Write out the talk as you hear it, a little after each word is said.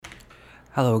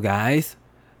Hello, guys.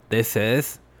 This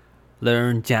is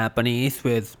Learn Japanese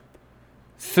with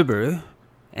Subaru,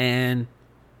 and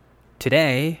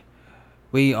today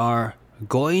we are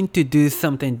going to do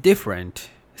something different,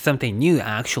 something new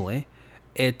actually.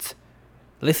 It's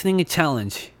listening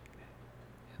challenge.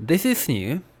 This is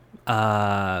new,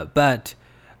 but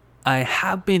I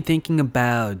have been thinking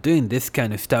about doing this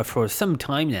kind of stuff for some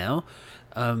time now,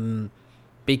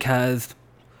 because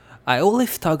I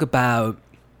always talk about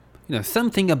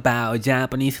something about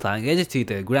Japanese language,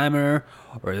 either grammar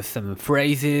or some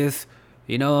phrases,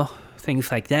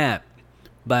 things like that.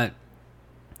 But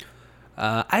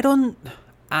I don't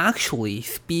actually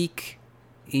speak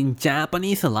in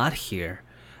Japanese a lot here.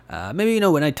 Maybe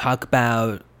when I talk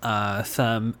about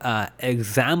some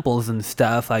examples and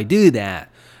stuff, I do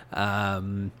that.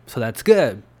 So that's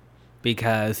good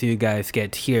because you guys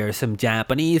get to hear some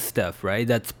Japanese stuff, right?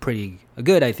 That's pretty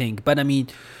good, I think. But I mean,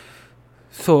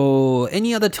 so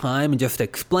any other time, just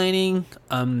explaining,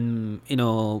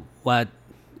 what,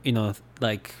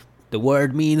 like the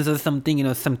word means or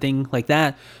something, something like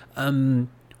that.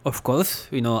 Of course,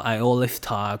 I always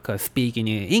speak in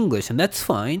English, and that's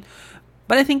fine.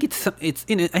 But I think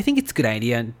I think it's a good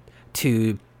idea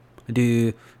to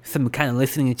do some kind of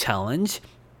listening challenge.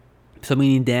 So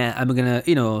meaning that I'm gonna,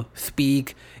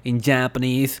 speak in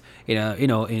Japanese,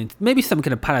 in maybe some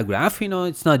kind of paragraph.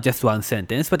 It's not just one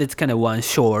sentence, but it's kind of one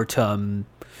short, not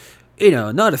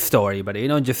a story, but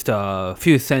just a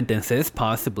few sentences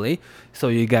possibly, so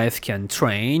you guys can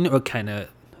train or kind of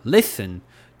listen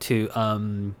to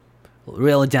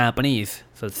real Japanese,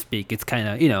 so to speak. It's kind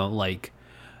of like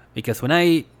because when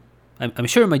I'm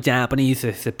sure my Japanese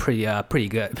is pretty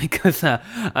good because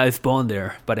I was born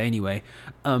there. But anyway,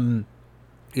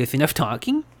 it's enough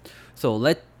talking. So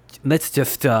let's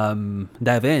just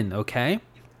dive in, okay?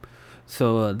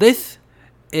 So this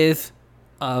is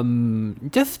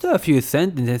just a few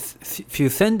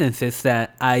sentences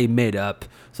that I made up.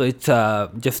 So it's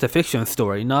just a fiction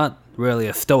story, not really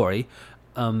a story.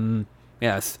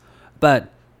 Yes, but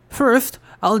first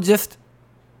I'll just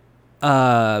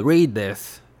read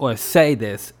this or say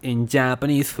this in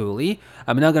Japanese fully.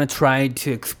 I'm not gonna try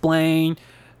to explain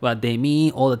what they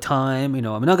mean all the time.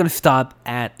 I'm not gonna stop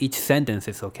at each sentence.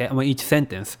 Okay, each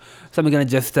sentence. So I'm gonna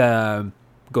just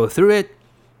go through it,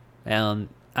 and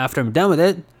after I'm done with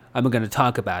it, I'm gonna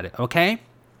talk about it. Okay.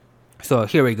 So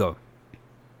here we go.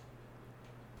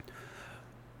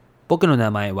 僕の名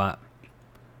前は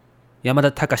山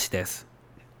田隆です。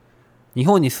日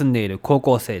本に住んでいる高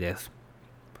校生です。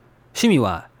趣味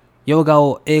は洋画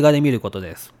を映画で見ること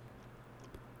です。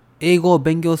英語を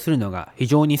勉強するのが非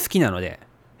常に好きなので、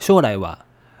将来は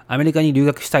アメリカに留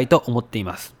学したいと思ってい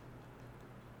ます。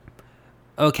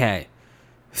Okay,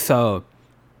 so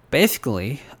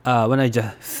basically, what I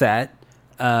just said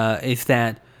is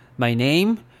that my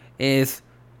name is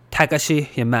Takashi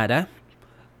Yamada.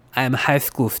 I am a high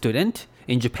school student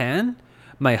in Japan.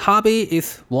 My hobby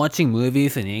is watching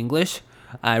movies in English.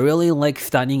 I really like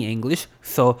studying English,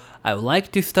 so I would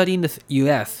like to study in the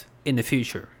US in the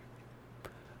future.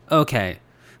 Okay,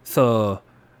 so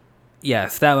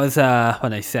yes, that was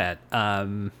what I said.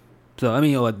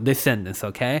 This sentence,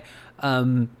 okay?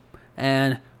 And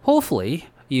hopefully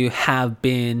you have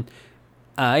been,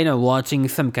 watching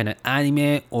some kind of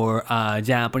anime or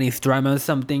Japanese drama or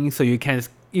something, so you can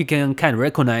kind of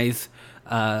recognize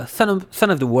some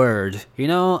of the word.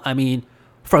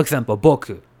 For example,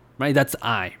 boku, right? That's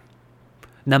I.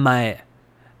 Namae,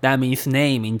 that means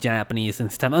name in Japanese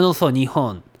and stuff, and also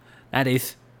Nihon, that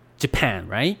is Japan,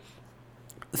 right?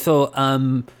 So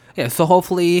so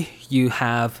hopefully you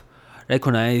have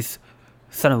recognized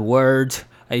some words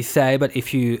I say, but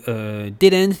if you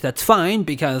didn't, that's fine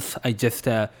because I just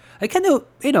I kind of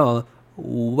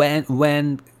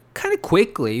went kind of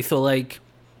quickly, so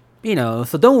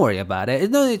so don't worry about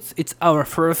it. It's our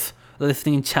first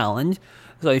listening challenge,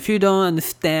 so if you don't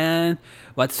understand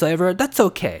whatsoever, that's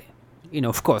okay.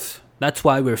 Of course, that's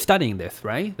why we're studying this,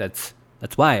 right? That's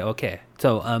why. Okay,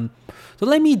 so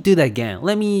let me do that again.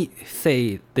 Let me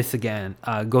say this again.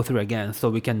 Go through again so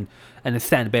we can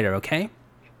understand better. Okay.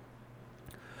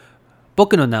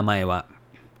 僕の名前は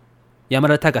山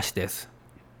田隆です。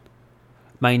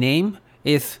My name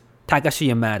is Takashi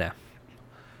Yamada.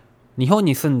 日本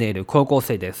に住んでいる高校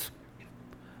生です。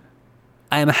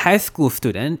I am a high school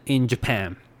student in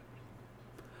Japan.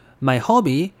 My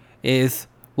hobby is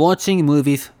watching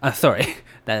movies. Okay.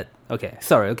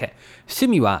 趣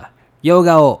味は洋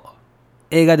画を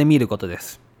映画で見ることで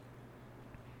す。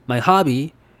My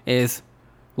hobby is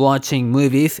watching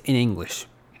movies in English.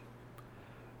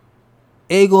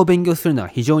 英語を勉強するのは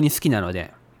非常に好きなの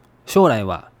で、将来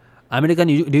はアメリカ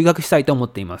に留学したいと思っ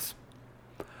ています。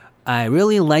I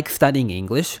really like studying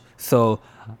English, so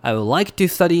I would like to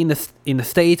study in the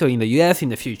States or in the US in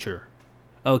the future.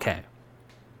 Okay.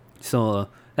 So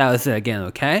that was it again,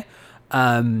 okay?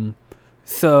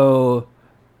 So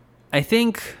I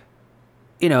think,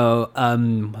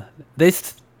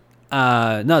 this,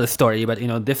 not a story, but,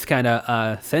 this kind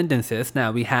of sentences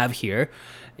that we have here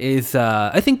is,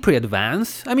 I think, pretty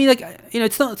advanced. I mean, like,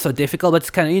 it's not so difficult, but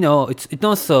it's kind of, it's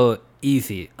not so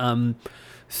easy.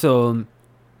 So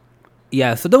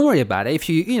yeah, so don't worry about it. If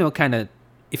you,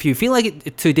 if you feel like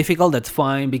it's too difficult, that's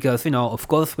fine, because, of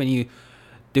course, when you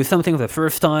do something for the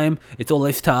first time, it's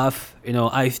always tough.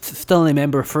 I still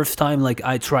remember first time, like,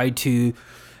 I tried to,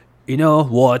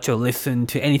 watch or listen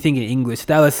to anything in English.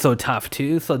 That was so tough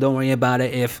too, so don't worry about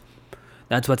it if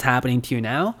that's what's happening to you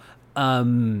now.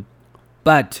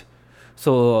 But,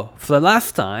 so for the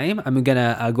last time, I'm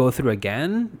gonna go through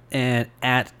again and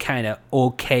at kind of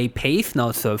okay pace,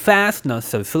 not so fast, not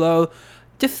so slow.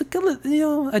 Just,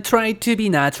 I try to be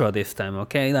natural this time,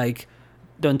 okay? Like,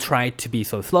 don't try to be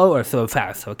so slow or so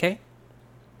fast, okay?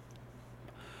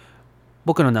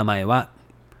 僕の名前は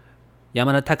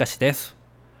山田隆です。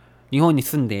日本に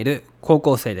住んでいる高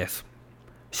校生です。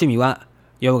趣味は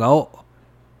洋画を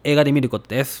映画で見ること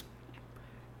です。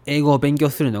英語を勉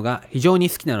強するのが非常に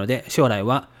好きなので、将来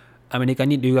はアメリカ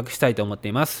に留学したいと思って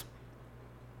います。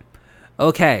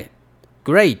Okay,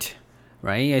 great,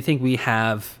 right? I think we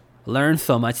have learned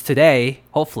so much today,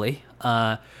 hopefully.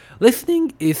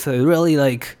 Listening is really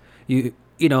like, we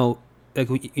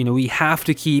have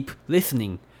to keep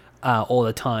listening all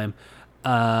the time.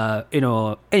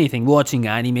 Anything, watching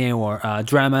anime or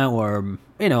drama or,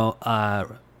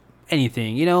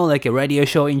 anything, like a radio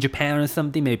show in Japan or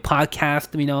something, maybe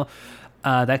podcast,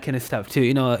 that kind of stuff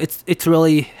too. It's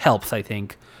really helps, I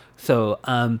think. So,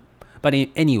 but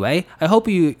anyway, I hope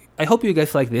you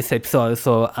guys like this episode.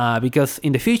 So, because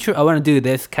in the future I want to do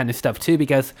this kind of stuff too,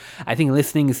 because I think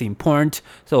listening is important.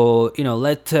 So,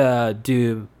 let's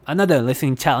do another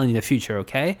listening challenge in the future,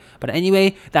 okay? But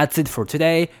anyway, that's it for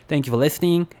today. Thank you for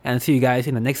listening, and see you guys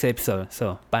in the next episode.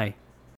 So, bye.